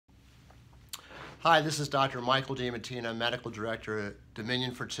Hi, this is Dr. Michael DiMattina, Medical Director at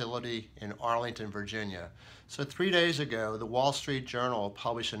Dominion Fertility in Arlington, Virginia. So 3 days ago, the Wall Street Journal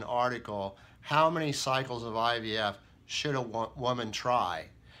published an article, How Many Cycles of IVF Should a Woman Try?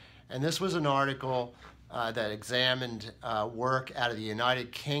 And this was an article that examined work out of the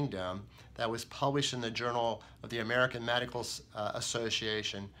United Kingdom that was published in the Journal of the American Medical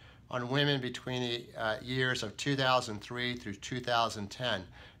Association on women between the years of 2003 through 2010.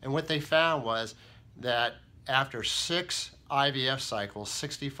 And what they found was that after 6 IVF cycles,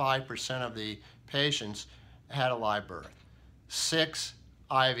 65% of the patients had a live birth. 6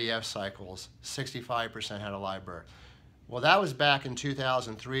 IVF cycles, 65% had a live birth. Well, that was back in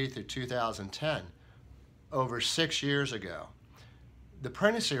 2003 through 2010, over 6 years ago. The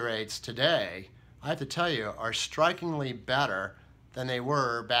pregnancy rates today, I have to tell you, are strikingly better than they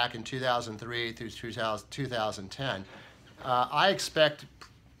were back in 2003 through 2010. I expect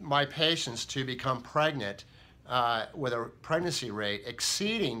my patients to become pregnant with a pregnancy rate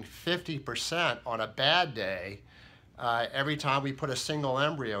exceeding 50% on a bad day every time we put a single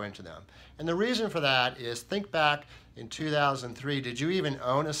embryo into them. And the reason for that is, think back in 2003, did you even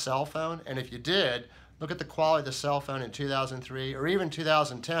own a cell phone? And if you did, look at the quality of the cell phone in 2003 or even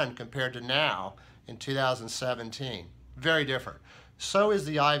 2010 compared to now in 2017. Very different. So is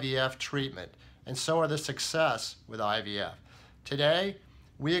the IVF treatment, and so are the success with IVF. Today,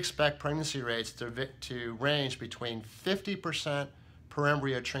 we expect pregnancy rates to range between 50% per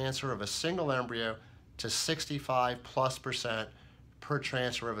embryo transfer of a single embryo to 65+% per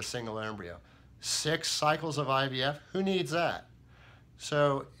transfer of a single embryo. 6 cycles of IVF, who needs that?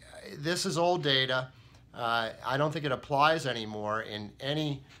 So this is old data. I don't think it applies anymore in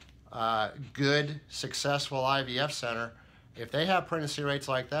any good, successful IVF center. If they have pregnancy rates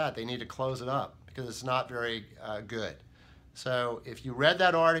like that, they need to close it up because it's not very good. So if you read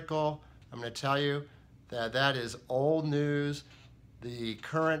that article, I'm going to tell you that that is old news. The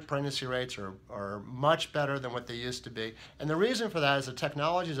current pregnancy rates are much better than what they used to be. And the reason for that is the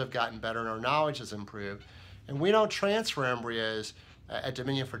technologies have gotten better and our knowledge has improved. And we don't transfer embryos at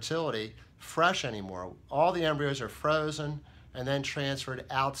Dominion Fertility fresh anymore. All the embryos are frozen and then transferred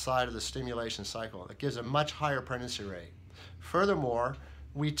outside of the stimulation cycle. That gives a much higher pregnancy rate. Furthermore,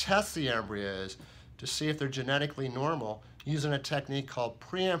 we test the embryos to see if they're genetically normal using a technique called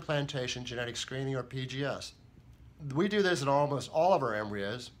preimplantation genetic screening, or PGS. We do this in almost all of our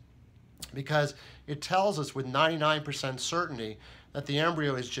embryos because it tells us with 99% certainty that the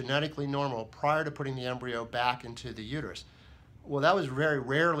embryo is genetically normal prior to putting the embryo back into the uterus. Well, that was very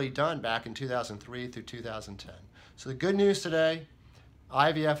rarely done back in 2003 through 2010. So the good news today,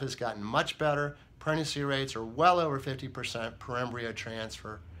 IVF has gotten much better. Pregnancy rates are well over 50% per embryo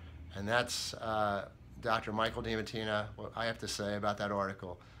transfer. And that's Dr. Michael DiMattina, what I have to say about that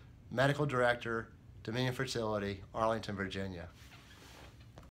article. Medical Director, Dominion Fertility, Arlington, Virginia.